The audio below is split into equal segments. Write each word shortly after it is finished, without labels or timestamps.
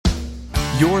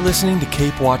You're listening to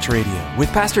Cape Watch Radio with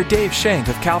Pastor Dave Shank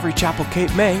of Calvary Chapel,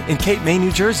 Cape May in Cape May,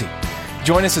 New Jersey.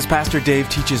 Join us as Pastor Dave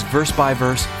teaches verse by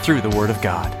verse through the Word of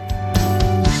God.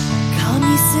 Come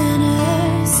ye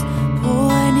sinners,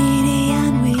 poor, needy,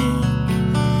 and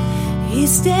weak. He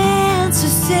stands to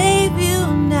save you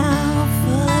now,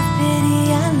 full of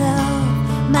pity and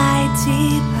love,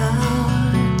 mighty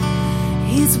power.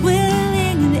 He's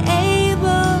willing and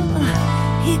able,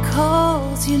 He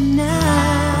calls you now.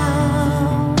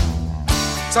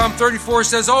 Psalm 34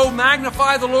 says, "Oh,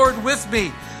 magnify the Lord with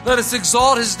me. Let us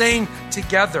exalt His name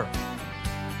together."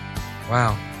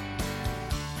 Wow.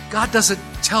 God doesn't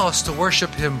tell us to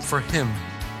worship Him for Him.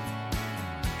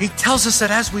 He tells us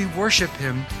that as we worship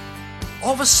Him,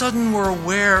 all of a sudden we're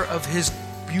aware of His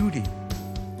beauty.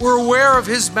 We're aware of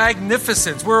His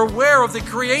magnificence. We're aware of the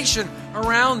creation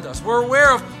around us. We're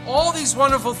aware of all these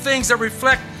wonderful things that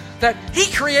reflect that He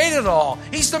created it all.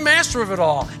 He's the master of it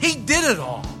all. He did it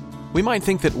all. We might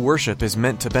think that worship is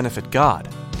meant to benefit God,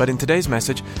 but in today's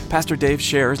message, Pastor Dave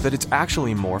shares that it's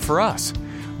actually more for us.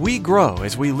 We grow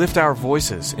as we lift our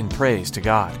voices in praise to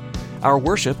God. Our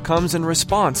worship comes in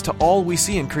response to all we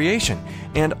see in creation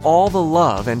and all the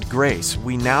love and grace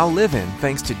we now live in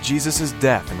thanks to Jesus'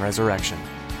 death and resurrection.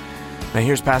 Now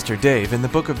here's Pastor Dave in the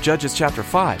book of Judges chapter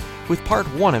 5 with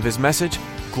part 1 of his message,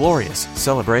 Glorious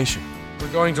Celebration. We're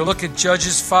going to look at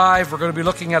Judges 5. We're going to be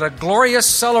looking at a glorious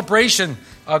celebration.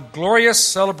 A glorious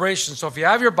celebration. So if you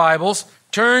have your Bibles,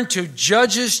 turn to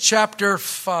Judges chapter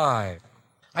 5.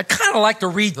 I'd kind of like to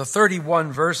read the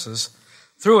 31 verses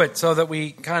through it so that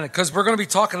we because we're going to be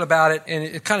talking about it, and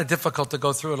it's kind of difficult to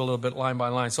go through it a little bit line by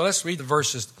line. So let's read the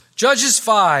verses. Judges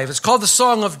 5. It's called the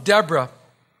Song of Deborah.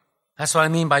 That's what I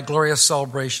mean by glorious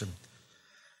celebration.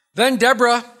 Then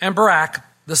Deborah and Barak,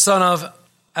 the son of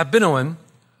Abinoam,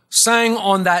 sang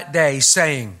on that day,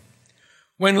 saying,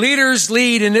 "When leaders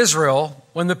lead in Israel,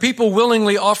 when the people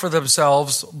willingly offer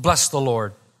themselves, bless the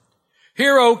Lord.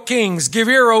 Hear, O kings, give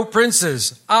ear, O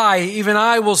princes. Even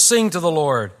I will sing to the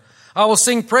Lord. I will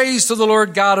sing praise to the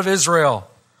Lord God of Israel.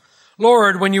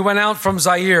 Lord, when you went out from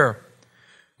Zaire,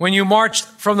 when you marched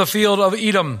from the field of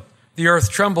Edom, the earth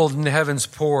trembled and the heavens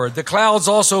poured. The clouds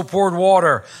also poured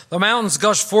water. The mountains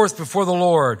gushed forth before the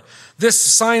Lord. This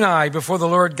Sinai before the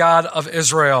Lord God of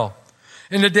Israel.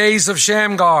 In the days of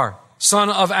Shamgar, son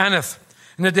of Anath,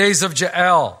 in the days of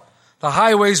Jael, the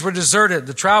highways were deserted.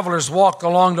 The travelers walked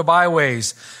along the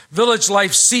byways. Village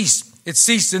life ceased. It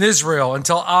ceased in Israel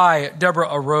until I, Deborah,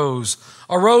 arose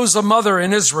a mother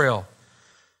in Israel.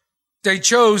 They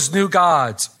chose new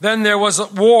gods. Then there was a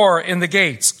war in the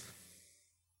gates.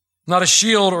 Not a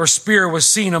shield or spear was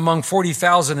seen among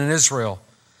 40,000 in Israel.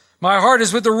 My heart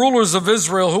is with the rulers of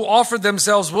Israel who offered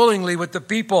themselves willingly with the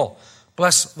people.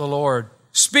 Bless the Lord.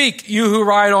 Speak, you who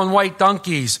ride on white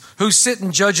donkeys, who sit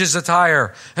in judges'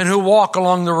 attire, and who walk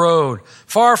along the road,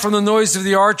 far from the noise of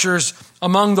the archers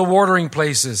among the watering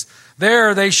places.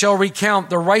 There they shall recount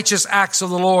the righteous acts of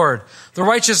the Lord, the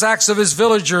righteous acts of His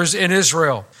villagers in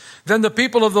Israel. Then the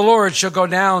people of the Lord shall go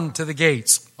down to the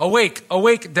gates. Awake,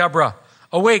 awake, Deborah.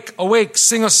 Awake, awake,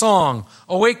 sing a song.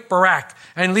 Awake, Barak,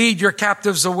 and lead your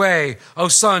captives away, O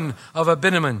son of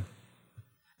Abinoam.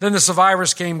 Then the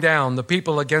survivors came down, the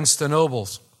people against the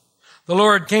nobles. The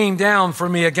Lord came down for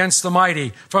me against the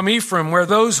mighty, from Ephraim, where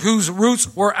those whose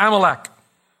roots were Amalek.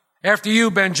 After you,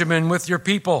 Benjamin, with your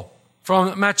people.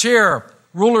 From Machir,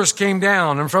 rulers came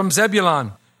down, and from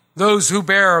Zebulun, those who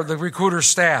bear the recruiter's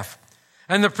staff.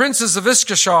 And the princes of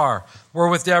Issachar were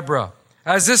with Deborah.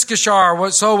 As Issachar,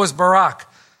 so was Barak,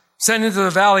 sent into the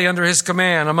valley under his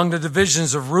command. Among the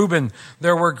divisions of Reuben,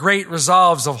 there were great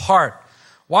resolves of heart.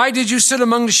 Why did you sit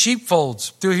among the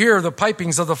sheepfolds to hear the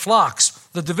pipings of the flocks?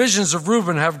 The divisions of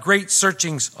Reuben have great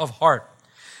searchings of heart.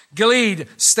 Gilead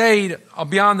stayed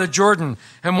beyond the Jordan.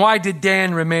 And why did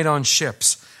Dan remain on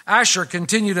ships? Asher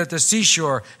continued at the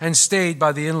seashore and stayed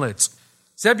by the inlets.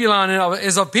 Zebulun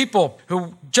is a people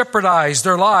who jeopardized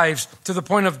their lives to the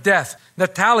point of death.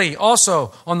 Naphtali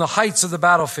also on the heights of the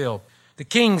battlefield. The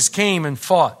kings came and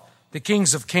fought. The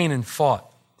kings of Canaan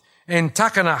fought. In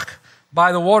Takanach,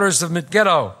 by the waters of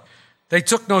Megiddo, they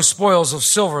took no spoils of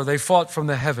silver. They fought from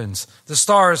the heavens. The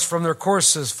stars from their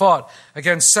courses fought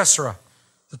against Sisera.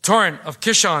 The torrent of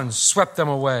Kishon swept them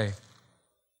away.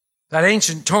 That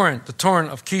ancient torrent, the torrent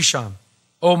of Kishon.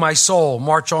 O my soul,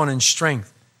 march on in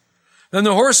strength. Then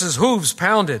the horses' hooves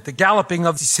pounded, the galloping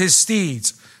of his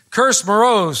steeds. Curse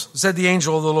Meroz, said the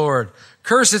angel of the Lord.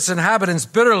 Curse its inhabitants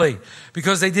bitterly,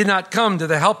 because they did not come to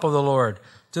the help of the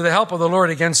Lord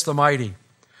against the mighty.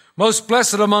 Most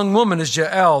blessed among women is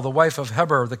Jael, the wife of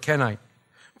Heber the Kenite.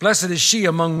 Blessed is she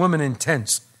among women in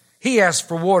tents. He asked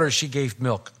for water, she gave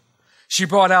milk. She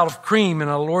brought out cream in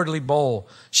a lordly bowl.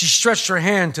 She stretched her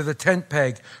hand to the tent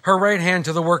peg, her right hand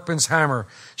to the workman's hammer.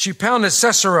 She pounded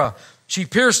Sisera. She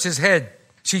pierced his head.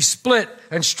 She split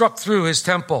and struck through his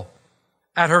temple.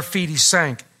 At her feet he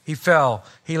sank. He fell.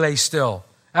 He lay still.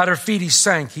 At her feet he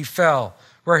sank. He fell.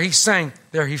 Where he sank,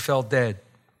 there he fell dead.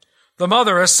 The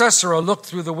mother of Sisera looked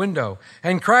through the window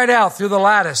and cried out through the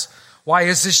lattice, "Why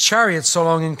is his chariot so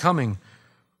long in coming?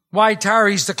 Why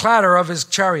tarries the clatter of his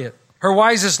chariot?" Her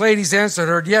wisest ladies answered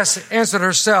her, yes, answered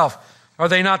herself, "Are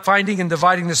they not finding and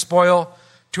dividing the spoil?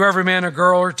 To every man a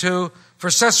girl or two? For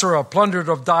Sisera plundered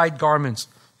of dyed garments,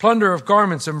 plunder of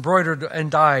garments embroidered and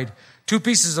dyed, 2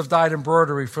 pieces of dyed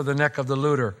embroidery for the neck of the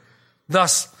looter.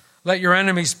 Thus let your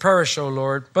enemies perish, O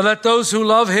Lord, but let those who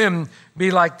love him be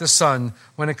like the sun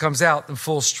when it comes out in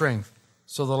full strength."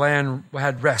 So the land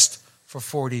had rest for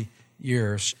 40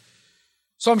 years.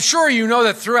 So I'm sure you know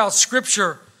that throughout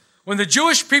Scripture, when the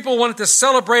Jewish people wanted to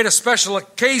celebrate a special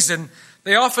occasion,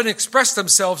 they often expressed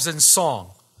themselves in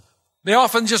song. They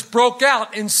often just broke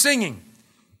out in singing.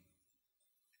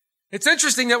 It's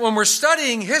interesting that when we're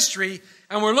studying history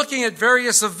and we're looking at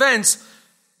various events,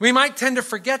 we might tend to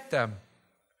forget them.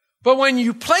 But when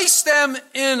you place them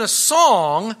in a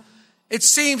song, it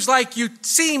seems like you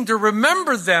seem to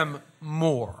remember them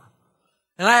more.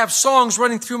 And I have songs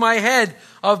running through my head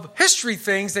of history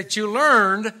things that you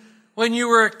learned when you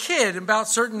were a kid about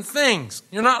certain things.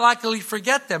 You're not likely to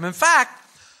forget them. In fact,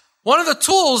 one of the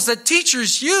tools that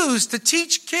teachers use to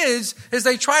teach kids is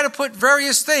they try to put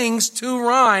various things to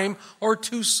rhyme or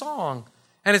to song.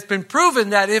 And it's been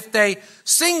proven that if they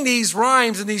sing these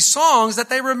rhymes and these songs, that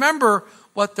they remember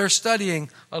what they're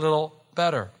studying a little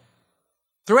better.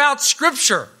 Throughout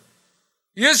Scripture,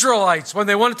 the Israelites, when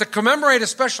they wanted to commemorate a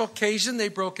special occasion, they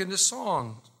broke into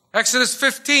song. Exodus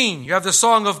 15, you have the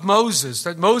song of Moses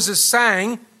that Moses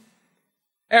sang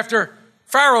after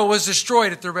Pharaoh was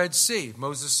destroyed at the Red Sea.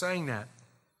 Moses sang that.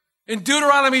 In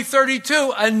Deuteronomy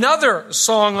 32, another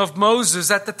song of Moses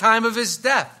at the time of his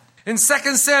death. In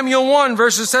 2 Samuel 1,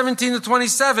 verses 17 to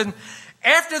 27,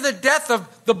 after the death of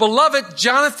the beloved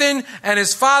Jonathan and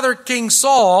his father, King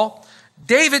Saul,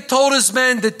 David told his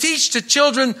men to teach the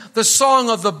children the song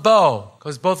of the bow,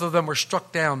 because both of them were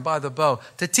struck down by the bow,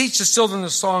 to teach the children the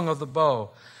song of the bow.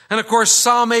 And of course,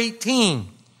 Psalm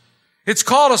 18. It's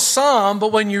called a psalm,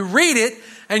 but when you read it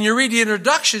and you read the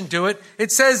introduction to it,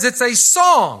 it says it's a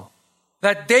song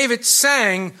that David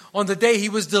sang on the day he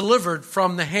was delivered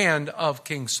from the hand of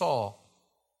King Saul.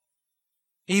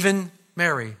 Even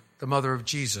Mary, the mother of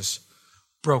Jesus,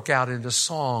 broke out into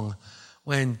song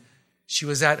when she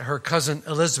was at her cousin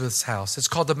Elizabeth's house. It's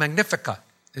called the Magnificat.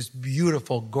 This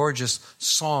beautiful, gorgeous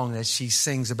song that she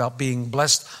sings about being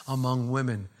blessed among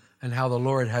women and how the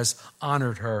Lord has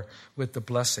honored her with the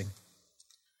blessing.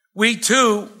 We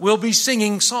too will be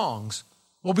singing songs.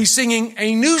 We'll be singing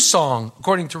a new song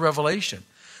according to Revelation.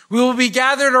 We will be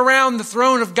gathered around the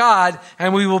throne of God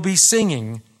and we will be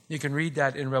singing. You can read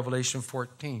that in Revelation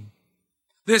 14.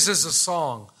 This is a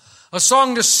song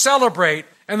to celebrate.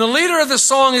 And the leader of the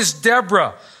song is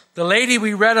Deborah, the lady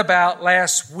we read about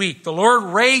last week. The Lord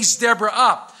raised Deborah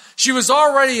up. She was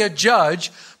already a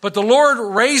judge, but the Lord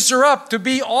raised her up to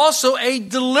be also a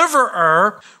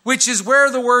deliverer, which is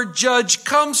where the word judge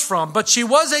comes from. But she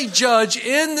was a judge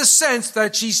in the sense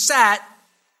that she sat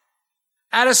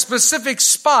at a specific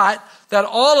spot that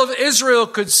all of Israel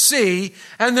could see,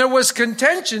 and there was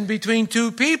contention between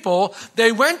two people.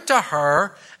 They went to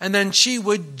her, and then she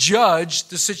would judge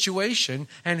the situation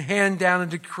and hand down a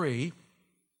decree,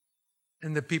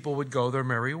 and the people would go their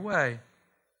merry way.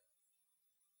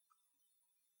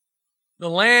 The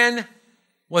land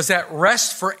was at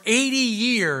rest for 80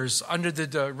 years under the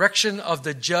direction of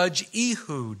the judge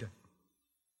Ehud.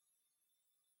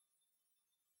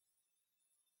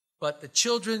 But the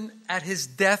children at his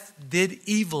death did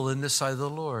evil in the sight of the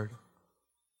Lord.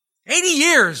 80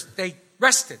 years they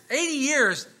rested. 80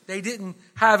 years they didn't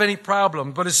have any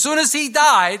problem. But as soon as he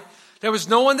died, there was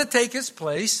no one to take his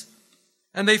place.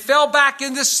 And they fell back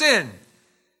into sin.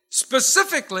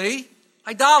 Specifically,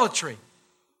 idolatry.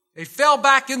 They fell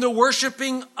back into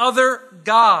worshiping other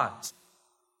gods.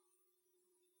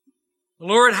 The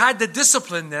Lord had to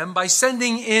discipline them by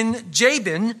sending in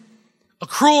Jabin, a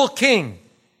cruel king.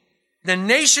 The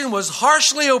nation was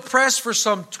harshly oppressed for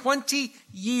some 20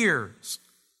 years.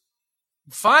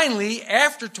 Finally,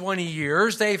 after 20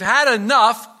 years, they've had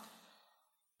enough,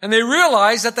 and they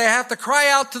realize that they have to cry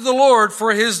out to the Lord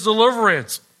for his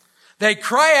deliverance. They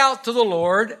cry out to the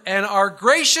Lord, and our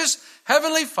gracious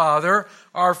Heavenly Father,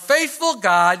 our faithful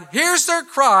God, hears their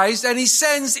cries, and he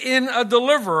sends in a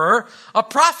deliverer, a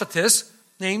prophetess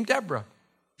named Deborah.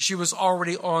 She was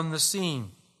already on the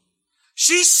scene.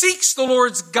 she seeks the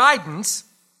Lord's guidance,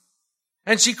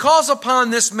 and she calls upon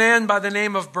this man by the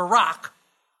name of Barak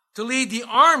to lead the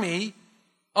army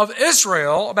of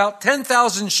Israel, about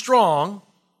 10,000 strong,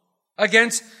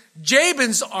 against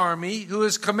Jabin's army, who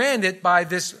is commanded by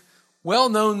this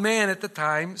well-known man at the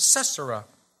time, Sisera,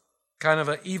 kind of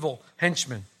an evil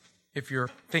henchman, if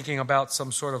you're thinking about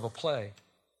some sort of a play.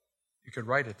 You could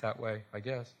write it that way, I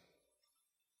guess.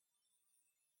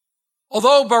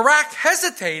 Although Barak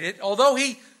hesitated, although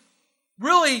he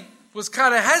really was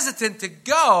kind of hesitant to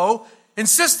go,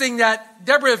 insisting that,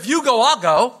 Deborah, if you go, I'll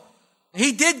go,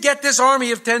 he did get this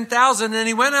army of 10,000, and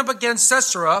he went up against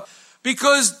Sisera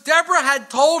because Deborah had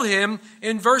told him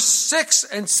in verse 6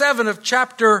 and 7 of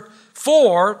chapter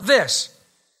 4 this.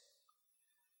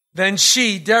 Then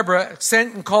she, Deborah,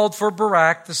 sent and called for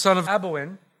Barak, the son of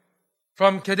Abiwin,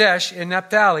 from Kadesh in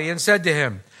Naphtali, and said to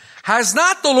him, has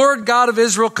not the Lord God of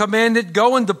Israel commanded,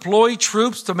 go and deploy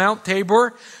troops to Mount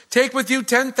Tabor? Take with you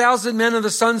 10,000 men of the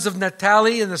sons of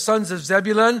Naphtali and the sons of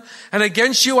Zebulun, and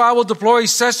against you I will deploy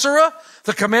Sisera,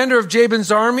 the commander of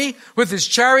Jabin's army, with his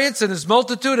chariots and his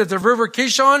multitude at the river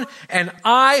Kishon, and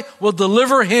I will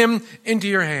deliver him into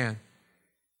your hand.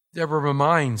 Deborah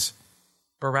reminds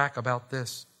Barak about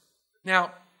this.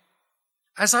 Now,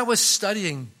 as I was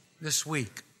studying this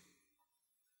week,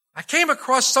 I came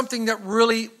across something that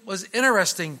really was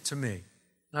interesting to me,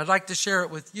 and I'd like to share it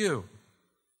with you.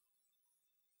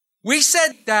 We said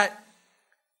that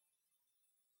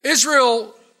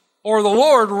Israel, or the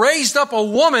Lord, raised up a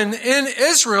woman in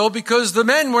Israel because the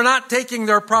men were not taking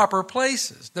their proper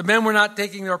places. The men were not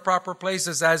taking their proper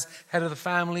places as head of the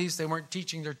families. They weren't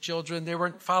teaching their children. They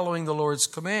weren't following the Lord's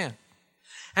command.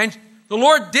 And the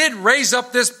Lord did raise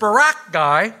up this Barak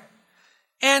guy,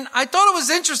 and I thought it was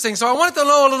interesting, so I wanted to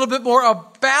know a little bit more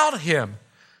about him.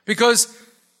 Because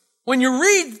when you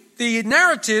read the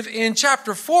narrative in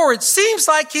chapter 4, it seems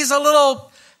like he's a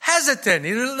little hesitant.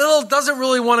 He doesn't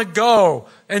really want to go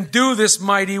and do this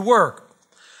mighty work.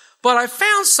 But I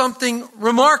found something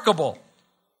remarkable,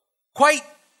 quite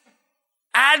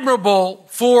admirable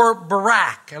for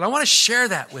Barak, and I want to share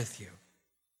that with you.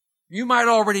 You might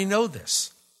already know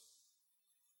this.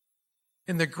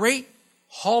 In the great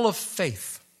Hall of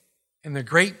Faith, in the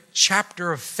great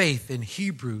chapter of faith in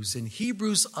Hebrews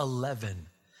 11,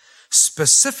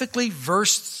 specifically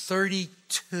verse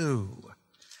 32.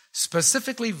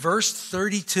 Specifically verse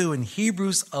 32 in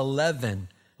Hebrews 11.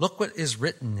 Look what is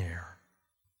written there.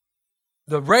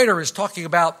 The writer is talking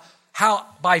about how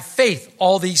by faith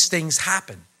all these things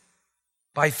happen.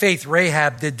 By faith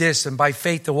Rahab did this, and by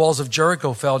faith the walls of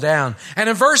Jericho fell down. And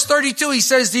in verse 32 he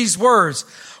says these words,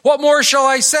 what more shall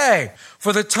I say?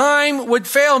 For the time would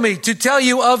fail me to tell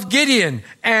you of Gideon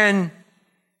and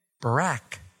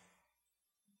Barak.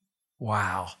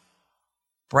 Wow.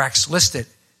 Barak's listed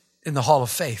in the Hall of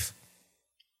Faith.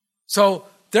 So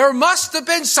there must have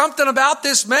been something about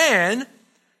this man,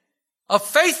 a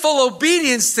faithful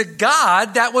obedience to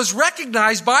God that was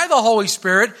recognized by the Holy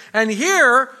Spirit. And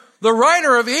here, the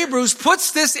writer of Hebrews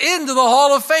puts this into the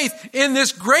Hall of Faith in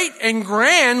this great and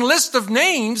grand list of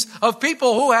names of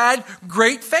people who had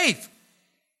great faith.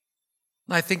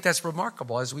 And I think that's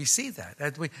remarkable as we see that.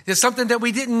 It's something that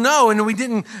we didn't know and we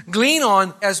didn't glean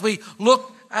on as we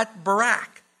look at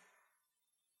Barak.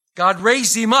 God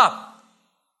raised him up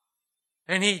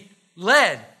and he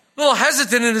led. A little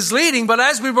hesitant in his leading, but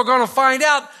as we were going to find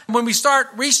out when we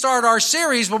restart our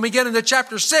series, when we get into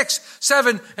chapter 6,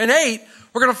 7, and 8,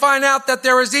 we're going to find out that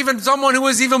there is even someone who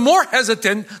was even more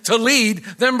hesitant to lead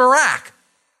than Barak.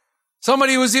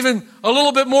 Somebody who was even a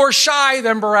little bit more shy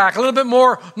than Barak, a little bit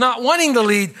more not wanting to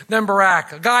lead than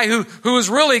Barak. A guy who was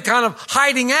really kind of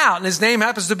hiding out, and his name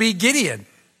happens to be Gideon.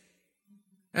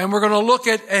 And we're going to look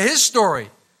at his story.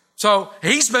 So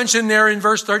he's mentioned there in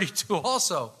verse 32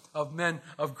 also, of men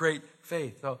of great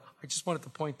faith. So I just wanted to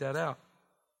point that out.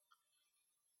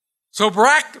 So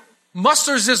Barak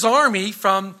musters this army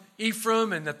from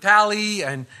Ephraim and Naphtali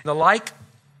and the like.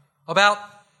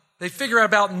 They figure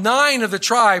about 9 of the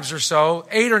tribes or so,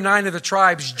 8 or 9 of the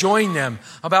tribes joined them.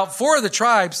 About 4 of the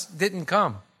tribes didn't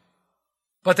come.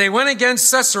 But they went against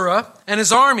Sisera and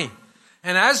his army.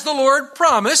 And as the Lord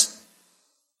promised,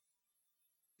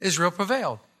 Israel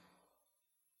prevailed.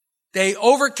 They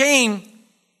overcame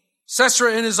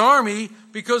Sisera and his army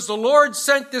because the Lord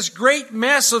sent this great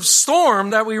massive storm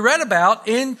that we read about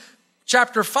in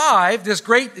chapter 5, this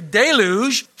great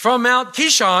deluge from Mount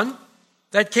Kishon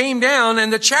that came down,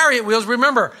 and the chariot wheels.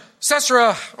 Remember,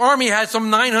 Sisera army had some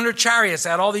 900 chariots,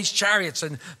 had all these chariots,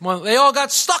 and they all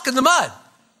got stuck in the mud.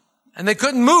 And they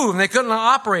couldn't move, and they couldn't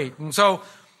operate. And so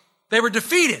they were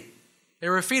defeated. They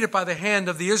were defeated by the hand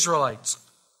of the Israelites.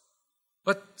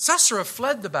 But Sisera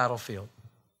fled the battlefield.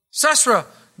 Sisera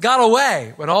got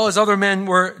away when all his other men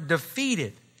were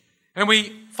defeated. And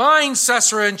we find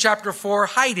Sisera in chapter 4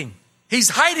 hiding. He's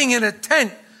hiding in a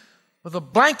tent with a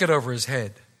blanket over his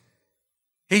head.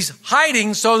 He's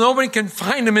hiding so nobody can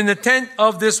find him in the tent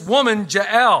of this woman,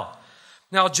 Jael.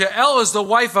 Now, Jael is the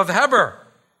wife of Heber.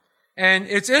 And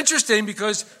it's interesting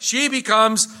because she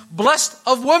becomes blessed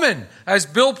of women. As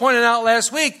Bill pointed out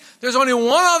last week, there's only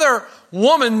one other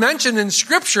woman mentioned in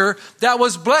Scripture that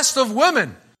was blessed of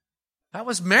women. That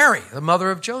was Mary, the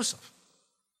mother of Joseph.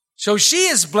 So she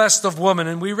is blessed of woman,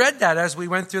 and we read that as we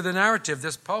went through the narrative,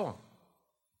 this poem.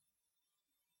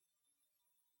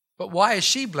 But why is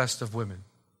she blessed of women?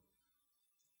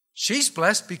 She's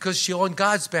blessed because she, on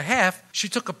God's behalf, she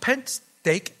took a pent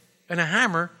stake and a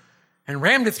hammer and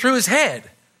rammed it through his head,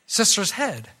 Sisera's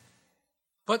head.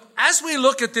 But as we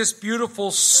look at this beautiful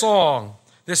song,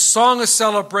 this song of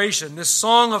celebration, this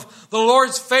song of the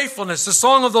Lord's faithfulness, the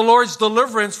song of the Lord's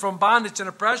deliverance from bondage and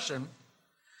oppression,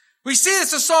 we see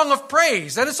it's a song of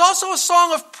praise, and it's also a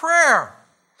song of prayer.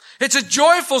 It's a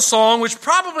joyful song which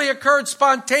probably occurred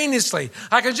spontaneously.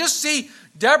 I can just see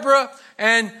Deborah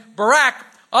and Barak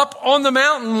up on the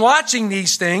mountain watching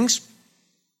these things.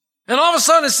 And all of a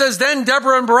sudden it says, then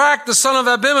Deborah and Barak, the son of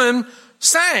Abimelech,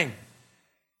 sang.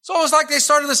 So it was like they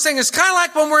started to sing. It's kind of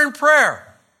like when we're in prayer.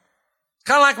 It's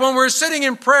kind of like when we're sitting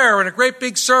in prayer in a great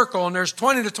big circle and there's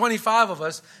 20 to 25 of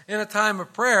us in a time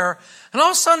of prayer. And all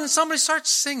of a sudden somebody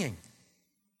starts singing.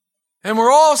 And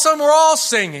we're all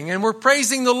singing and we're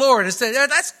praising the Lord.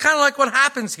 That's kind of like what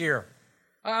happens here.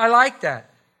 I like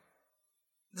that.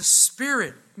 The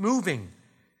Spirit moving.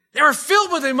 They were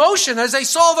filled with emotion as they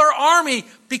saw their army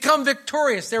become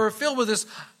victorious. They were filled with this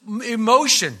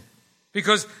emotion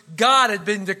because God had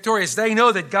been victorious. They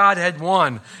know that God had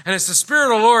won. And it's the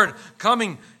Spirit of the Lord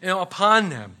coming upon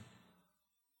them.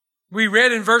 We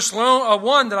read in verse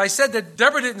 1 that I said that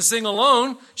Deborah didn't sing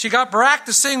alone. She got Barak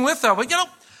to sing with her. But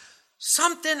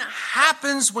something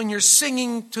happens when you're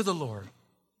singing to the Lord.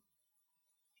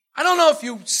 I don't know if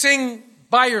you sing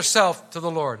by yourself to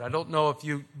the Lord. I don't know if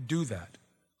you do that.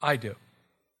 I do.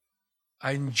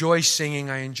 I enjoy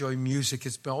singing. I enjoy music.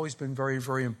 It's always been very,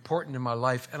 very important in my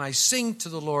life. And I sing to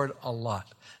the Lord a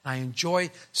lot. I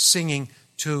enjoy singing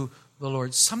to the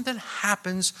Lord. Something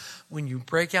happens when you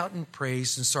break out in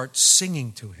praise and start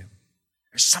singing to Him.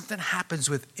 There's something happens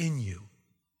within you.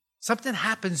 Something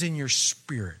happens in your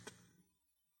spirit.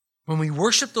 When we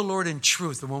worship the Lord in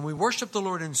truth and when we worship the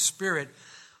Lord in spirit,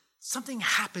 something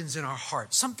happens in our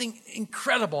heart. Something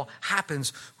incredible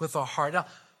happens with our heart. Now,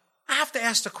 I have to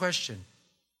ask the question,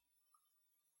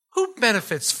 who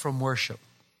benefits from worship?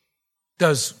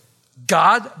 Does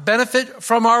God benefit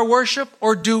from our worship,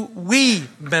 or do we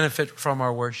benefit from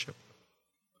our worship?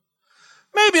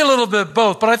 Maybe a little bit of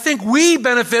both, but I think we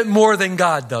benefit more than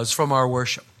God does from our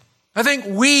worship. I think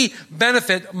we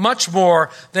benefit much more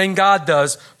than God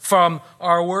does from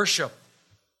our worship.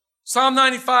 Psalm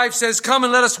 95 says, come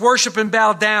and let us worship and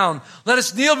bow down. Let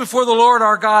us kneel before the Lord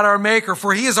our God, our Maker,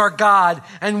 for He is our God,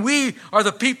 and we are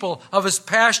the people of His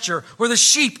pasture. We're the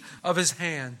sheep of His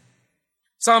hand.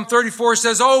 Psalm 34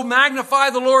 says, oh,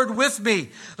 magnify the Lord with me.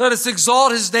 Let us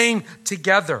exalt His name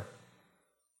together.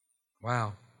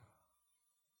 Wow.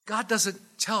 God doesn't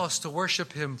tell us to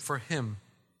worship Him for Him.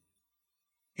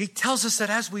 He tells us that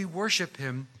as we worship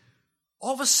Him,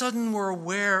 all of a sudden we're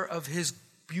aware of His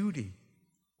beauty.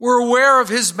 We're aware of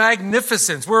His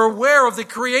magnificence. We're aware of the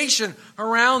creation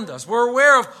around us. We're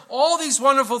aware of all these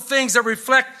wonderful things that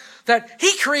reflect that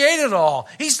He created it all.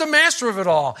 He's the master of it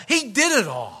all. He did it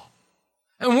all.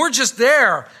 And we're just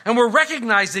there and we're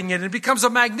recognizing it. It becomes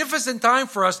a magnificent time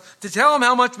for us to tell Him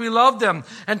how much we love them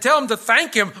and tell Him to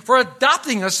thank Him for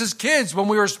adopting us as kids when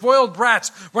we were spoiled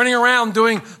brats running around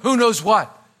doing who knows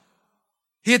what.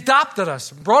 He adopted us,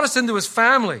 brought us into His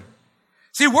family.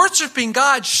 See, worshiping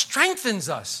God strengthens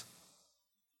us.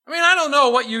 I mean, I don't know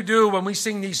what you do when we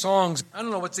sing these songs. I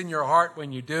don't know what's in your heart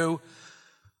when you do.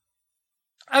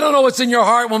 I don't know what's in your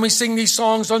heart when we sing these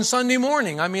songs on Sunday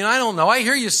morning. I mean, I don't know. I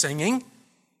hear you singing.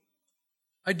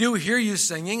 I do hear you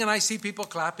singing, and I see people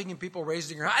clapping and people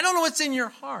raising their hand. I don't know what's in your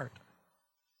heart.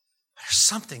 But there's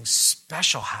something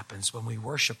special happens when we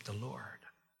worship the Lord.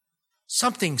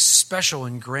 Something special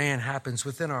and grand happens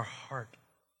within our heart.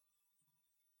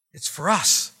 It's for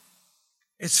us.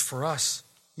 It's for us.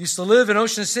 I used to live in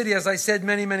Ocean City, as I said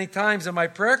many, many times, and my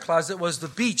prayer closet was the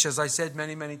beach, as I said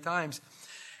many, many times.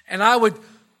 And I would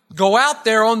go out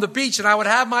there on the beach and I would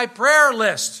have my prayer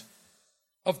list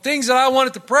of things that I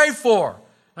wanted to pray for.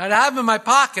 And I'd have them in my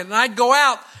pocket and I'd go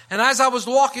out, and as I was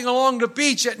walking along the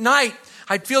beach at night,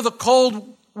 I'd feel the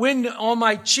cold wind on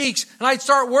my cheeks, and I'd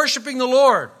start worshiping the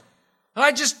Lord. And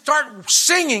I'd just start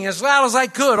singing as loud as I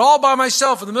could, all by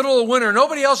myself in the middle of the winter.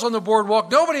 Nobody else on the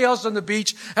boardwalk, nobody else on the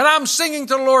beach. And I'm singing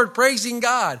to the Lord, praising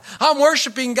God. I'm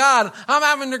worshiping God. I'm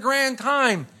having a grand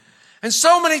time. And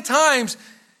so many times,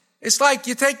 it's like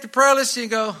you take the prayer list and you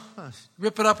go,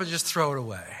 rip it up and just throw it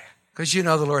away. Because you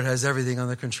know the Lord has everything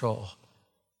under control.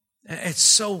 It's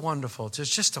so wonderful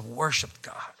just to worship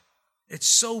God. It's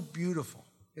so beautiful.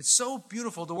 It's so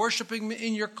beautiful to worship Him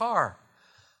in your car.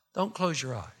 Don't close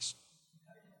your eyes.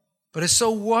 But it's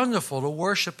so wonderful to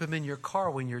worship Him in your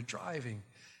car when you're driving.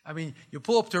 I mean, you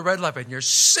pull up to a red light and you're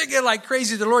singing like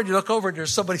crazy to the Lord. You look over and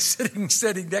there's somebody sitting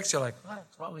next to you like,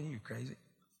 what's wrong with you, crazy?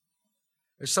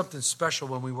 There's something special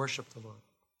when we worship the Lord.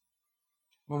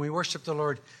 When we worship the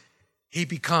Lord, He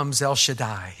becomes El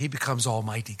Shaddai. He becomes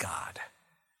Almighty God.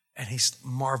 And He's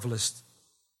marvelous.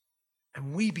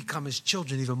 And we become His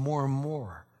children even more and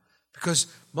more. Because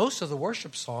most of the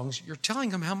worship songs, you're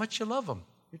telling Him how much you love Him.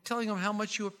 You're telling Him how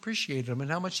much you appreciate Him and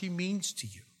how much He means to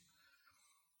you.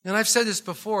 And I've said this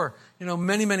before,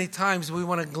 many, many times we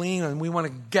want to glean and we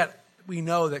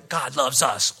know that God loves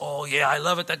us. Oh yeah, I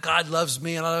love it that God loves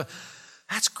me. And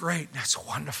that's great. That's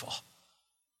wonderful.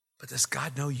 But does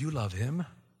God know you love Him?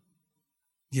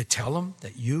 You tell Him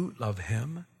that you love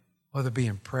Him, whether it be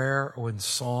in prayer or in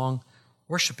song.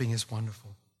 Worshiping is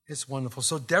wonderful. It's wonderful.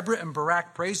 So Deborah and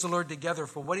Barak praise the Lord together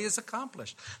for what He has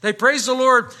accomplished. They praise the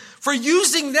Lord for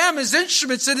using them as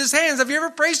instruments in His hands. Have you ever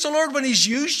praised the Lord when He's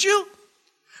used you?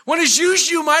 When He's used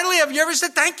you mightily, have you ever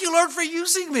said, thank you, Lord, for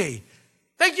using me?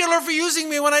 Thank you, Lord, for using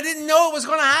me when I didn't know it was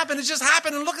going to happen. It just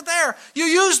happened, and look at there. You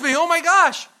used me. Oh, my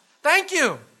gosh. Thank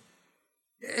you.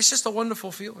 It's just a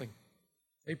wonderful feeling.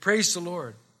 They praise the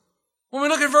Lord. When we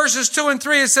look at verses 2 and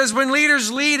 3, it says, when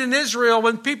leaders lead in Israel,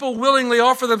 when people willingly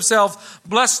offer themselves,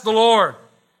 bless the Lord.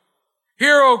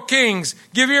 Hear, O kings,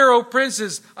 give ear, O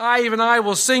princes. I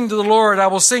will sing to the Lord. I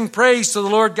will sing praise to the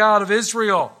Lord God of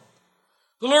Israel.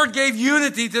 The Lord gave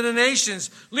unity to the nations.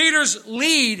 Leaders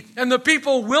lead, and the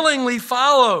people willingly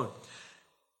followed.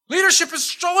 Leadership is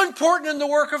so important in the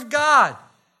work of God.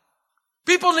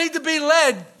 People need to be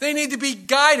led. They need to be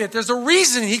guided. There's a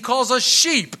reason He calls us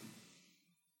sheep.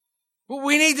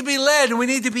 We need to be led and we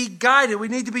need to be guided. We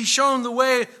need to be shown the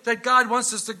way that God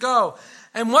wants us to go.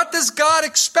 And what does God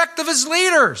expect of His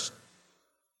leaders?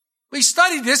 We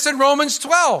studied this in Romans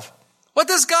 12. What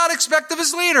does God expect of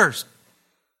His leaders?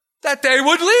 That they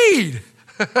would lead.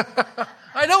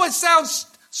 I know it sounds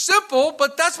simple,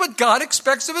 but that's what God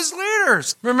expects of His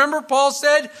leaders. Remember, Paul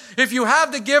said, if you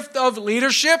have the gift of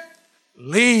leadership,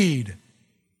 lead.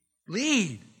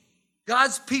 Lead.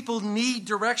 God's people need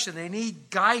direction. They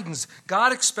need guidance.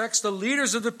 God expects the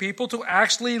leaders of the people to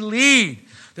actually lead.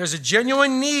 There's a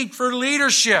genuine need for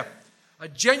leadership. A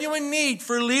genuine need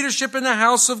for leadership in the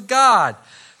house of God.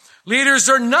 Leaders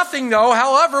are nothing, though,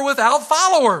 however, without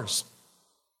followers.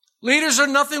 Leaders are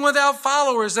nothing without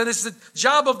followers, and it's the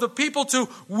job of the people to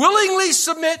willingly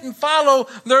submit and follow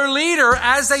their leader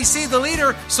as they see the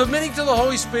leader submitting to the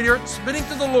Holy Spirit, submitting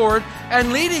to the Lord,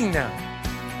 and leading them.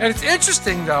 And it's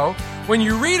interesting, though, when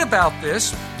you read about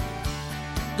this,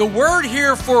 the word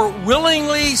here for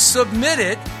willingly submit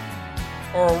it,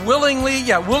 or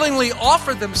willingly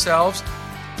offer themselves,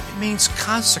 it means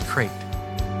consecrate.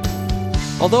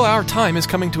 Although our time is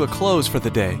coming to a close for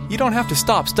the day, you don't have to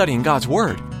stop studying God's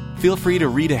Word. Feel free to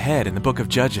read ahead in the book of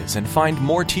Judges and find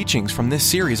more teachings from this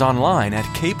series online at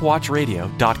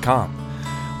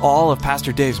capewatchradio.com. All of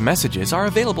Pastor Dave's messages are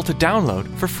available to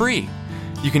download for free.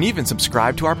 You can even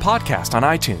subscribe to our podcast on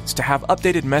iTunes to have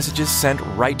updated messages sent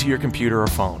right to your computer or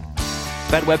phone.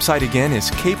 That website again is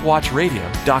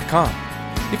capewatchradio.com.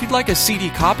 If you'd like a CD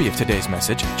copy of today's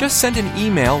message, just send an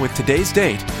email with today's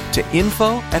date to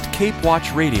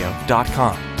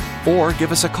info@capewatchradio.com or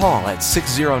give us a call at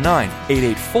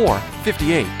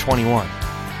 609-884-5821.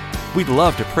 We'd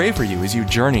love to pray for you as you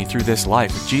journey through this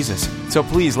life with Jesus, so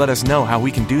please let us know how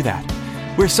we can do that.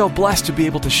 We're so blessed to be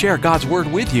able to share God's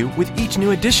Word with you with each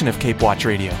new edition of Cape Watch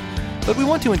Radio. But we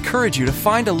want to encourage you to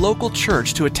find a local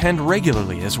church to attend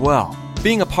regularly as well.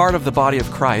 Being a part of the body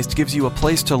of Christ gives you a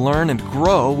place to learn and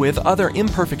grow with other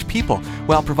imperfect people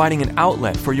while providing an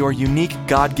outlet for your unique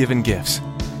God-given gifts.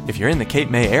 If you're in the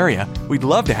Cape May area, we'd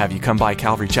love to have you come by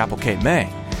Calvary Chapel, Cape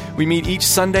May. We meet each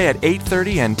Sunday at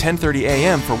 8:30 and 10:30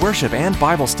 a.m. for worship and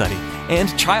Bible study, and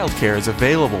childcare is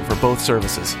available for both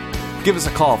services. Give us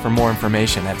a call for more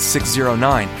information at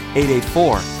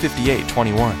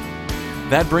 609-884-5821.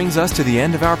 That brings us to the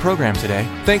end of our program today.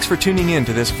 Thanks for tuning in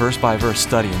to this verse-by-verse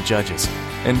study in Judges.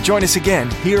 And join us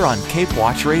again here on Cape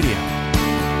Watch Radio.